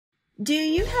Do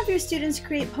you have your students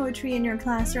create poetry in your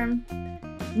classroom?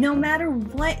 No matter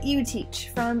what you teach,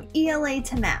 from ELA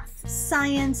to math,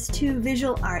 science to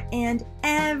visual art, and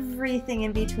everything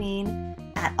in between,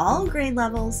 at all grade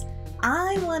levels,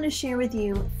 I want to share with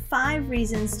you 5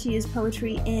 reasons to use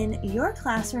poetry in your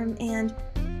classroom and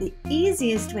the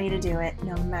easiest way to do it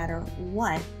no matter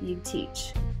what you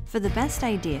teach. For the best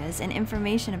ideas and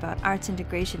information about arts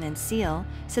integration in SEAL,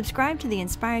 subscribe to the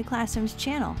Inspired Classrooms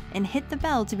channel and hit the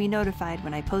bell to be notified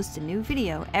when I post a new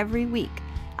video every week.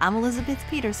 I'm Elizabeth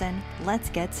Peterson. Let's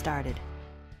get started.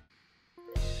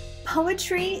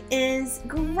 Poetry is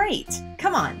great.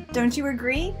 Come on, don't you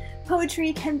agree?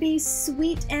 Poetry can be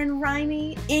sweet and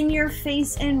rhymy, in your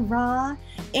face and raw,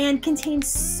 and contains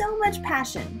so much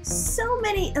passion, so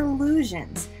many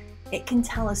illusions. It can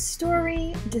tell a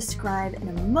story, describe an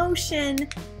emotion,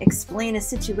 explain a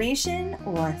situation,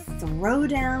 or throw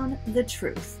down the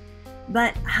truth.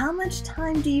 But how much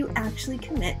time do you actually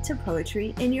commit to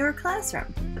poetry in your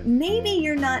classroom? Maybe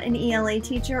you're not an ELA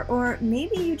teacher, or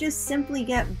maybe you just simply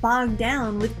get bogged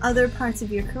down with other parts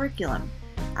of your curriculum.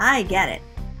 I get it.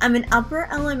 I'm an upper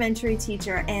elementary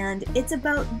teacher, and it's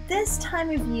about this time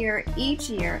of year each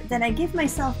year that I give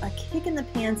myself a kick in the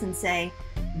pants and say,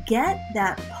 get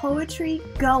that poetry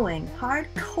going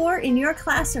hardcore in your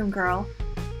classroom, girl.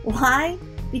 Why?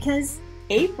 Because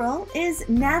April is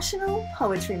National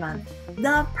Poetry Month,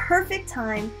 the perfect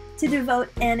time to devote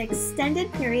an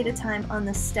extended period of time on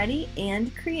the study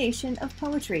and creation of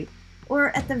poetry,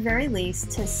 or at the very least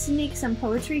to sneak some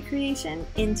poetry creation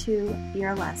into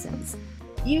your lessons.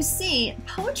 You see,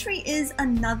 poetry is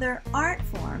another art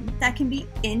form that can be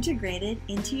integrated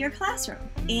into your classroom,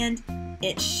 and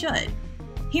it should.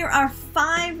 Here are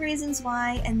 5 reasons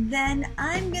why, and then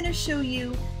I'm going to show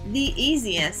you the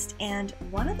easiest and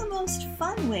one of the most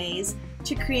fun ways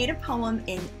to create a poem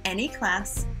in any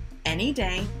class, any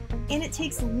day, and it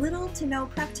takes little to no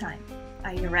prep time.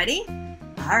 Are you ready?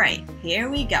 All right, here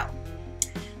we go.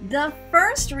 The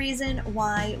first reason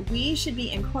why we should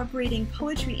be incorporating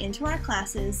poetry into our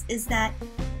classes is that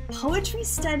poetry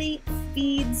study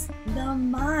feeds the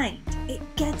mind. It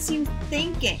gets you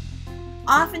thinking.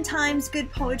 Oftentimes,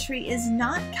 good poetry is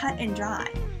not cut and dry.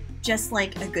 Just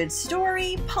like a good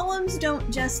story, poems don't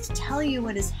just tell you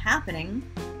what is happening.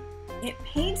 It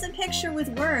paints a picture with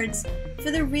words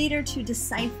for the reader to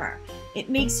decipher.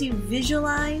 It makes you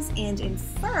visualize and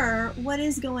infer what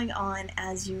is going on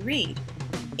as you read.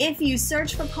 If you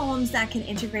search for poems that can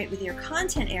integrate with your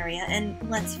content area, and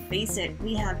let's face it,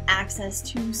 we have access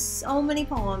to so many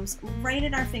poems right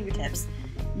at our fingertips,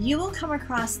 you will come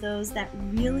across those that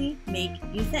really make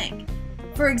you think.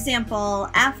 For example,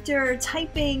 after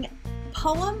typing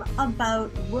poem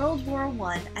about World War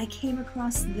I, I came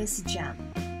across this gem.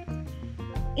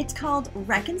 It's called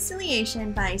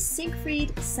Reconciliation by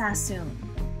Siegfried Sassoon.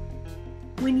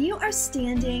 When you are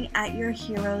standing at your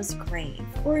hero's grave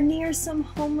or near some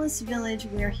homeless village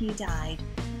where he died,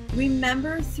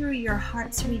 remember through your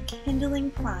heart's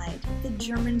rekindling pride the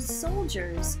German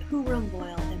soldiers who were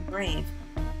loyal and brave.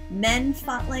 Men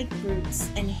fought like brutes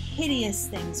and hideous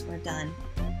things were done,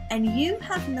 and you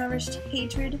have nourished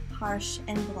hatred, harsh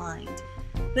and blind.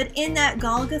 But in that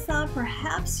Golgotha,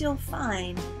 perhaps you'll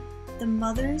find the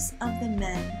mothers of the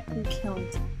men who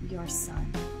killed your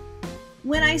son.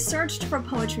 When I searched for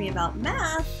poetry about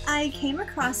math, I came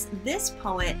across this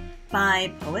poet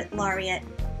by Poet Laureate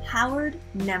Howard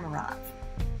Nemerov.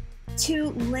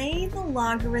 To lay the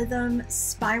logarithm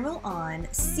spiral on,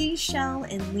 seashell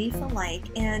and leaf alike,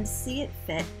 and see it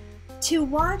fit, to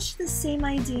watch the same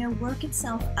idea work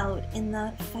itself out in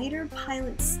the fighter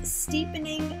pilot's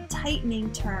steepening,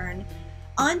 tightening turn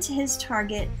onto his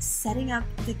target, setting up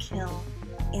the kill,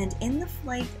 and in the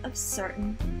flight of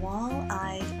certain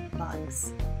wall-eyed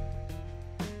bugs.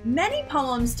 Many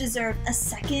poems deserve a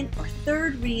second or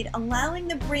third read, allowing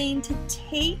the brain to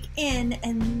take in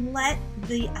and let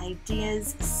the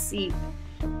ideas seep.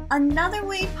 Another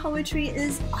way poetry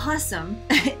is awesome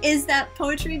is that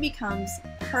poetry becomes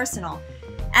personal.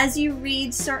 As you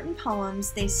read certain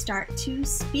poems, they start to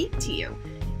speak to you.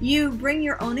 You bring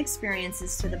your own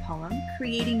experiences to the poem,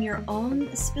 creating your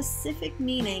own specific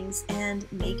meanings and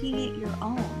making it your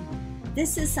own.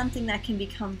 This is something that can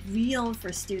become real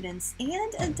for students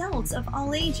and adults of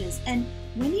all ages, and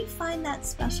when you find that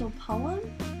special poem,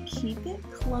 keep it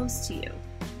close to you.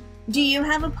 Do you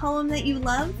have a poem that you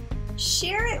love?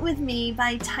 Share it with me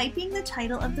by typing the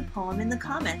title of the poem in the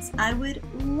comments. I would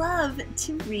love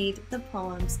to read the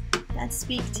poems that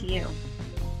speak to you.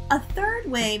 A third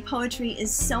way poetry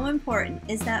is so important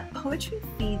is that poetry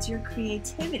feeds your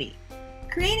creativity.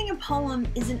 Creating a poem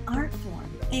is an art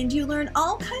form, and you learn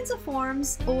all kinds of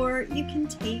forms, or you can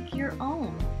take your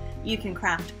own. You can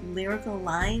craft lyrical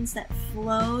lines that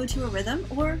flow to a rhythm,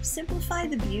 or simplify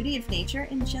the beauty of nature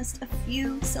in just a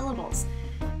few syllables.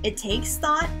 It takes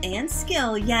thought and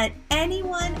skill, yet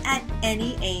anyone at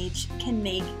any age can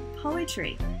make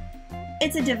poetry.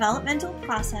 It's a developmental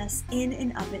process in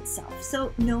and of itself,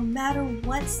 so no matter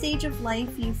what stage of life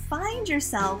you find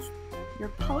yourself, your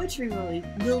poetry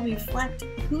will reflect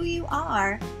who you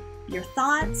are, your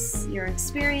thoughts, your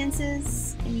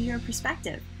experiences, and your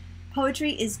perspective.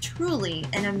 Poetry is truly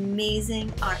an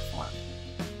amazing art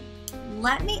form.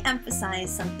 Let me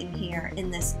emphasize something here in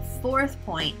this fourth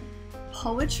point.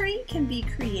 Poetry can be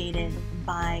created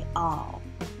by all.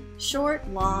 Short,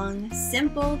 long,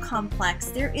 simple, complex,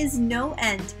 there is no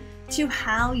end to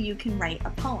how you can write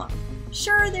a poem.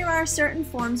 Sure, there are certain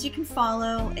forms you can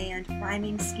follow and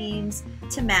rhyming schemes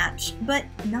to match, but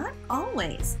not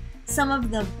always. Some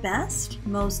of the best,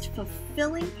 most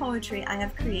fulfilling poetry I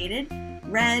have created,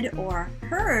 read, or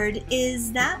heard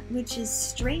is that which is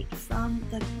straight from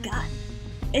the gut.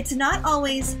 It's not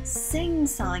always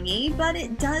sing-songy, but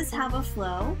it does have a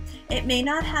flow. It may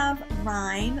not have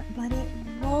rhyme, but it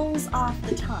rolls off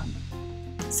the tongue.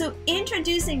 So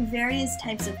introducing various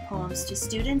types of poems to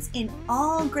students in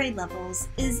all grade levels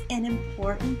is an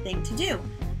important thing to do.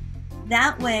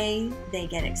 That way they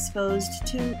get exposed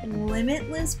to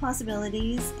limitless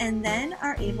possibilities and then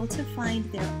are able to find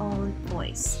their own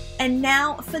voice. And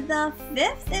now for the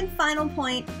fifth and final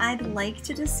point I'd like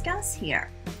to discuss here.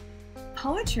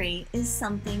 Poetry is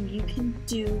something you can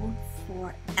do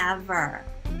forever.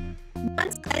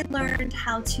 Once I learned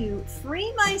how to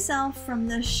free myself from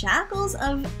the shackles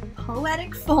of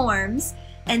poetic forms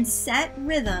and set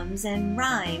rhythms and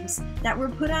rhymes that were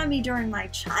put on me during my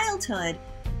childhood,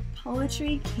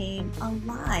 poetry came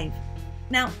alive.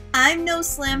 Now, I'm no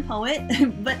slam poet,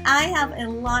 but I have a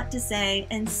lot to say,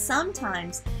 and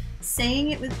sometimes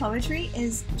saying it with poetry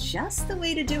is just the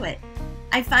way to do it.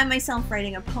 I find myself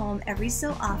writing a poem every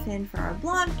so often for a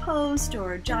blog post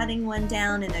or jotting one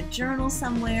down in a journal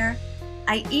somewhere.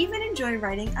 I even enjoy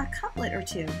writing a couplet or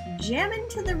two, jamming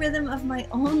to the rhythm of my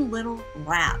own little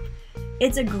rap.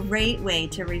 It's a great way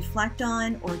to reflect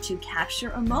on or to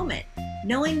capture a moment,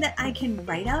 knowing that I can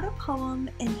write out a poem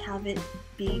and have it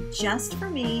be just for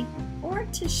me or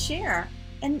to share,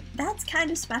 and that's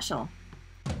kind of special.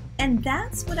 And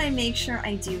that's what I make sure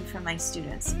I do for my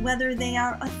students, whether they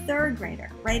are a third grader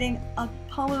writing a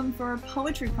poem for a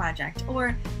poetry project,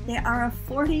 or they are a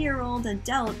 40-year-old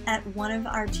adult at one of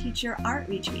our teacher art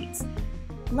retreats.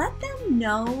 Let them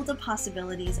know the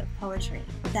possibilities of poetry,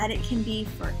 that it can be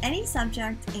for any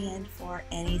subject and for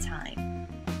any time.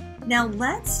 Now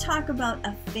let's talk about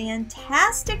a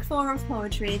fantastic form of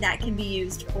poetry that can be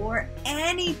used for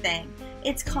anything.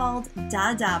 It's called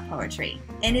Dada poetry,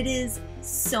 and it is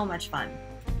so much fun.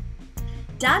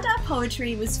 Dada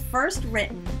poetry was first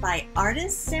written by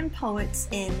artists and poets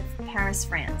in Paris,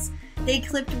 France. They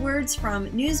clipped words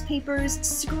from newspapers,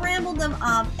 scrambled them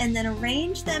up, and then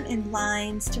arranged them in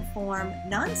lines to form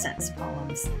nonsense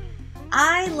poems.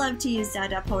 I love to use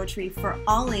Dada poetry for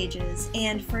all ages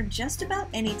and for just about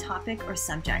any topic or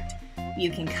subject. You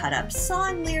can cut up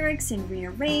song lyrics and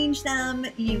rearrange them.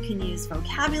 You can use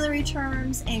vocabulary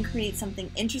terms and create something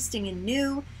interesting and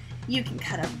new. You can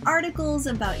cut up articles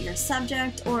about your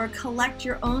subject or collect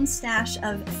your own stash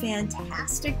of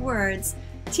fantastic words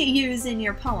to use in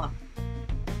your poem.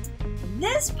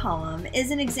 This poem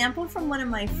is an example from one of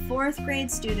my 4th grade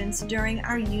students during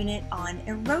our unit on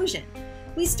erosion.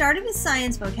 We started with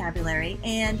science vocabulary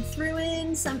and threw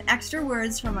in some extra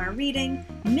words from our reading,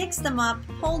 mixed them up,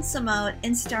 pulled some out,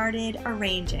 and started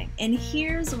arranging. And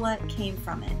here's what came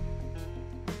from it.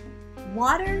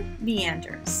 Water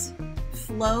meanders,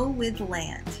 flow with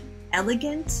land,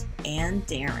 elegant and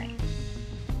daring.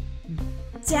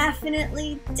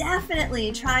 Definitely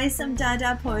try some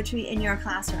Dada poetry in your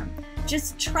classroom.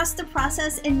 Just trust the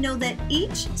process and know that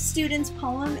each student's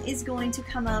poem is going to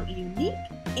come out unique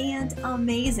and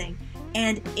amazing.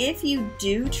 And if you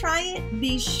do try it,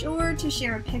 be sure to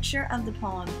share a picture of the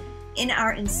poem in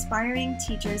our Inspiring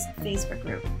Teachers Facebook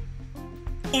group.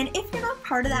 And if you're not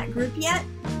part of that group yet,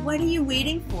 what are you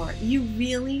waiting for? You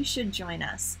really should join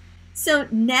us. So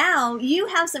now you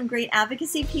have some great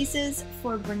advocacy pieces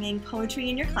for bringing poetry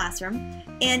in your classroom.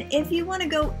 And if you want to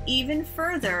go even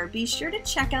further, be sure to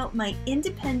check out my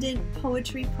Independent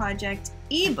Poetry Project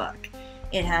ebook.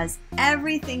 It has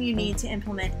everything you need to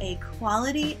implement a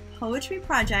quality poetry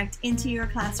project into your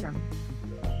classroom.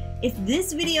 If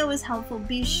this video was helpful,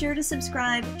 be sure to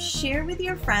subscribe, share with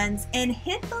your friends, and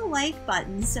hit the like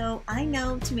button so I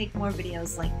know to make more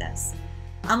videos like this.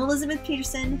 I'm Elizabeth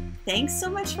Peterson. Thanks so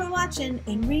much for watching,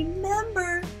 and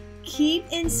remember, keep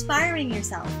inspiring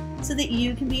yourself so that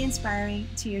you can be inspiring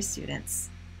to your students.